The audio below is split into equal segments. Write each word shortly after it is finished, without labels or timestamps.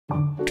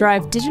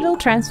Drive digital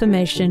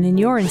transformation in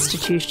your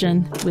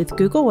institution with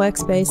Google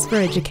Workspace for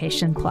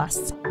Education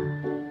Plus.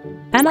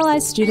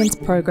 Analyze students'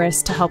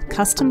 progress to help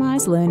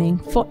customize learning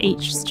for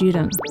each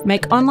student.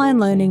 Make online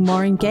learning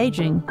more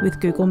engaging with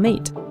Google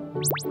Meet.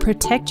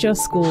 Protect your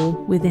school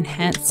with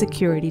enhanced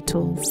security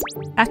tools.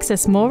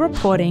 Access more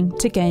reporting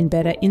to gain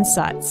better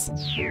insights.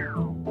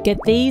 Get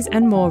these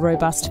and more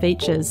robust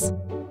features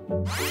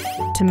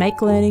to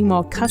make learning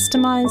more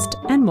customized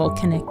and more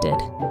connected.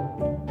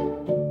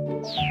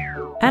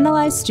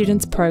 Analyze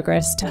students'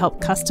 progress to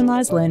help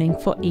customize learning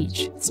for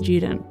each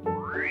student.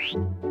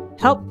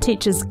 Help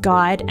teachers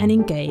guide and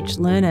engage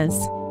learners.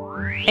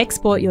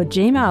 Export your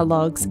Gmail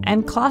logs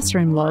and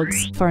classroom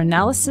logs for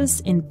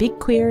analysis in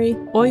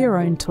BigQuery or your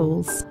own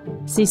tools.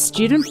 See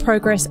student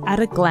progress at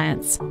a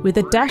glance with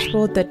a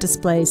dashboard that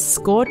displays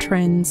score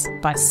trends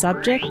by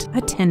subject,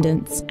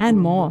 attendance, and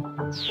more.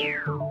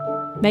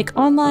 Make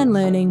online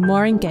learning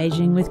more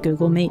engaging with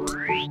Google Meet.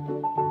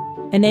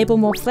 Enable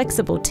more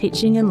flexible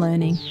teaching and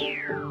learning.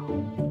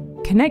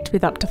 Connect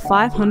with up to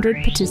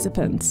 500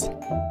 participants.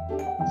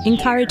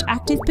 Encourage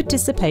active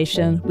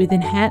participation with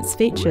enhanced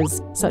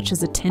features such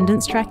as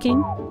attendance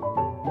tracking,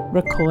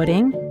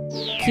 recording,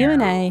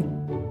 Q&A,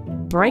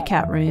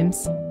 breakout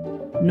rooms,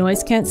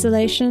 noise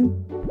cancellation,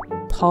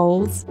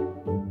 polls,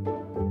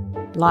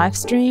 live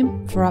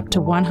stream for up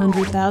to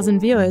 100,000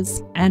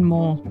 viewers, and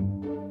more.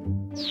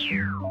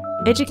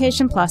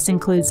 Education Plus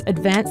includes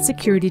advanced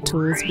security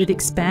tools with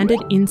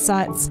expanded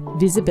insights,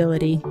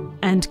 visibility,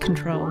 and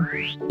control.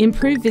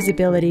 Improve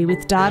visibility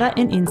with data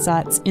and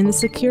insights in the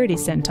Security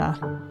Centre.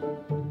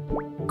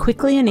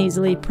 Quickly and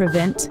easily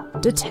prevent,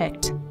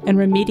 detect, and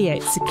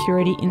remediate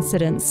security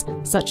incidents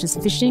such as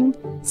phishing,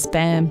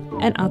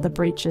 spam, and other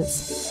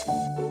breaches.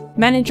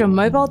 Manage your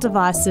mobile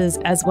devices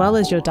as well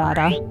as your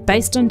data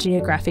based on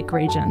geographic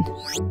region.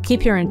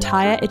 Keep your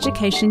entire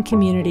education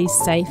community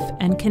safe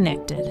and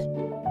connected.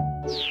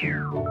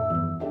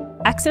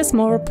 Access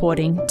more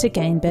reporting to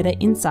gain better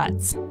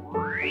insights.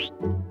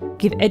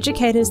 Give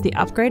educators the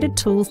upgraded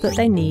tools that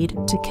they need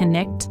to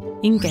connect,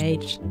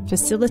 engage,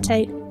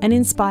 facilitate, and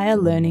inspire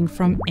learning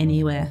from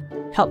anywhere.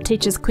 Help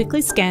teachers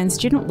quickly scan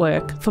student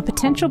work for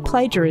potential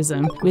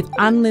plagiarism with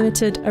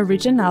unlimited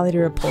originality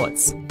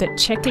reports that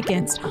check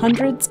against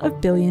hundreds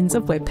of billions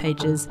of web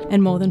pages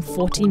and more than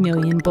 40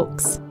 million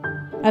books,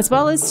 as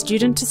well as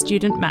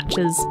student-to-student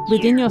matches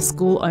within your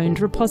school-owned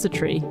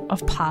repository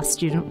of past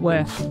student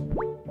work.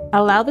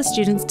 Allow the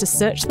students to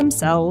search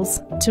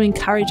themselves to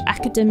encourage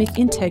academic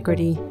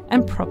integrity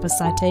and proper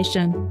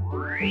citation.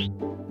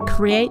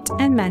 Create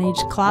and manage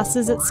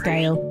classes at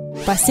scale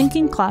by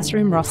syncing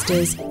classroom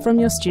rosters from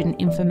your student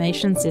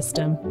information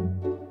system.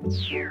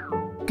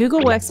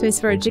 Google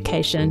Workspace for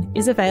Education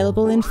is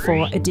available in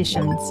 4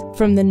 editions,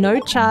 from the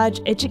no-charge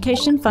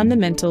Education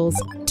Fundamentals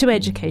to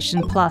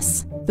Education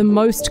Plus, the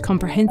most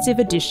comprehensive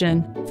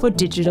edition for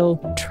digital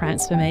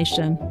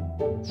transformation.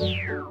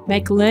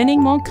 Make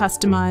learning more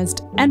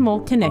customised and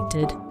more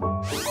connected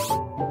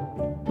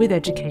with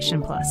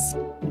Education Plus.